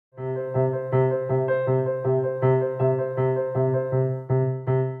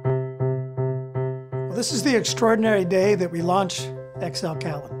This is the extraordinary day that we launch XL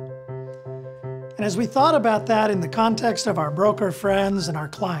Catlin. And as we thought about that in the context of our broker friends and our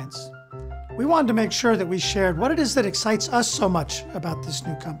clients, we wanted to make sure that we shared what it is that excites us so much about this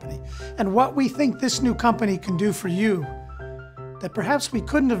new company and what we think this new company can do for you that perhaps we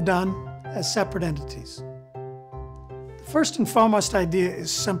couldn't have done as separate entities. The first and foremost idea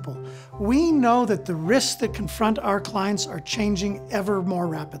is simple. We know that the risks that confront our clients are changing ever more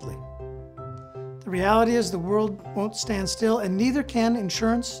rapidly. The reality is the world won't stand still, and neither can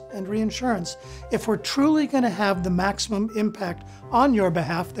insurance and reinsurance if we're truly going to have the maximum impact on your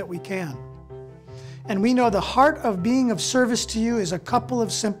behalf that we can. And we know the heart of being of service to you is a couple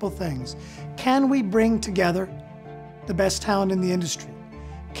of simple things. Can we bring together the best talent in the industry?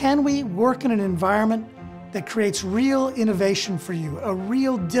 Can we work in an environment that creates real innovation for you, a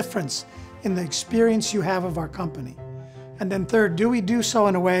real difference in the experience you have of our company? And then third, do we do so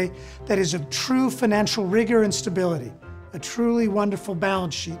in a way that is of true financial rigor and stability, a truly wonderful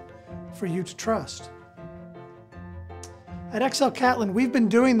balance sheet for you to trust? At XL Catlin, we've been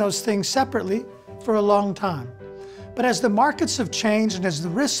doing those things separately for a long time. But as the markets have changed and as the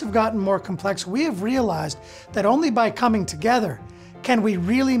risks have gotten more complex, we have realized that only by coming together can we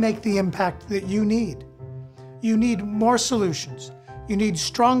really make the impact that you need. You need more solutions. You need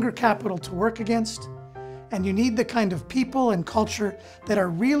stronger capital to work against. And you need the kind of people and culture that are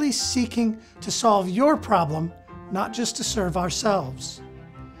really seeking to solve your problem, not just to serve ourselves.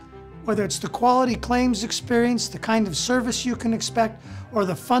 Whether it's the quality claims experience, the kind of service you can expect, or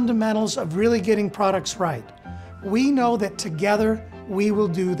the fundamentals of really getting products right, we know that together we will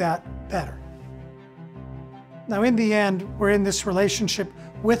do that better. Now, in the end, we're in this relationship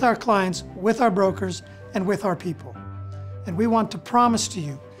with our clients, with our brokers, and with our people. And we want to promise to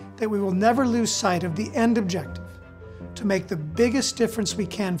you that we will never lose sight of the end objective, to make the biggest difference we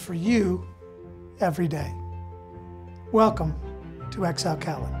can for you every day. Welcome to XL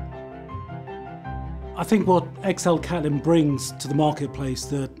Catlin. I think what XL Catlin brings to the marketplace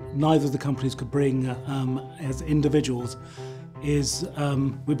that neither of the companies could bring as individuals is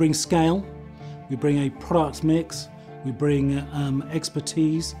we bring scale, we bring a product mix, we bring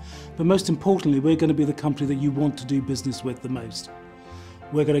expertise, but most importantly, we're going to be the company that you want to do business with the most.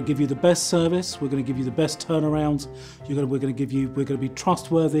 We're going to give you the best service, we're going to give you the best turnarounds, we're going to be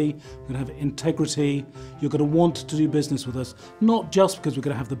trustworthy, we're going to have integrity, you're going to want to do business with us, not just because we're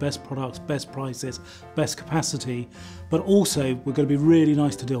going to have the best products, best prices, best capacity, but also we're going to be really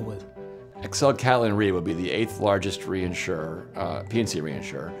nice to deal with. XL Catlin Re will be the 8th largest reinsurer, P&C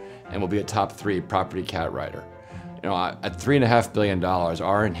reinsurer, and will be a top 3 property cat writer. You know, at $3.5 billion,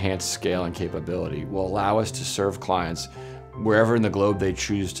 our enhanced scale and capability will allow us to serve clients wherever in the globe they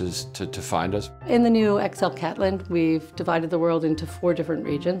choose to find us. In the new XL Catlin, we've divided the world into 4 different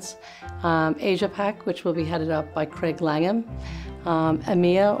regions. Asia Pac, which will be headed up by Craig Langham.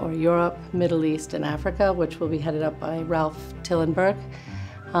 EMEA, or Europe, Middle East, and Africa, which will be headed up by Ralph Tillenberg.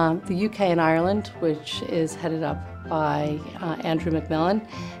 The UK and Ireland, which is headed up by Andrew McMillan.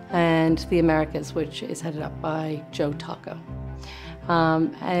 And the Americas, which is headed up by Joe Taco.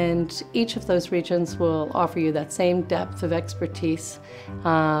 And each of those regions will offer you that same depth of expertise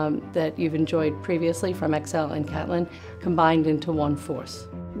that you've enjoyed previously from XL and Catlin, combined into one force.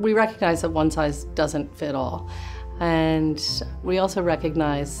 We recognize that one size doesn't fit all. And we also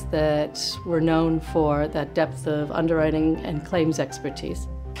recognize that we're known for that depth of underwriting and claims expertise.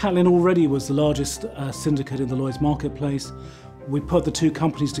 Catlin already was the largest syndicate in the Lloyd's marketplace. We put the 2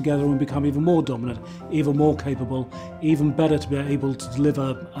 companies together and become even more dominant, even more capable, even better to be able to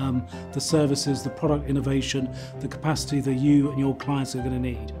deliver the services, the product innovation, the capacity that you and your clients are going to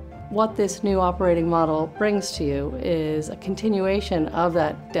need. What this new operating model brings to you is a continuation of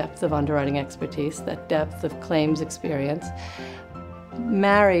that depth of underwriting expertise, that depth of claims experience,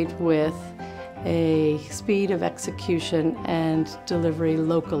 married with a speed of execution and delivery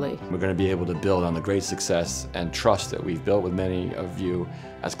locally. We're going to be able to build on the great success and trust that we've built with many of you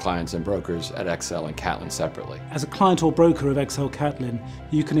as clients and brokers at XL and Catlin separately. As a client or broker of XL Catlin,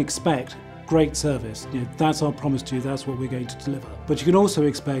 you can expect great service. You know, that's our promise to you, that's what we're going to deliver. But you can also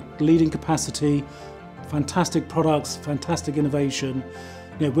expect leading capacity, fantastic products, fantastic innovation.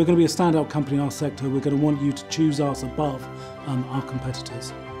 You know, we're going to be a standout company in our sector. We're going to want you to choose us above our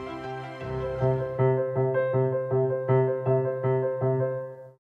competitors.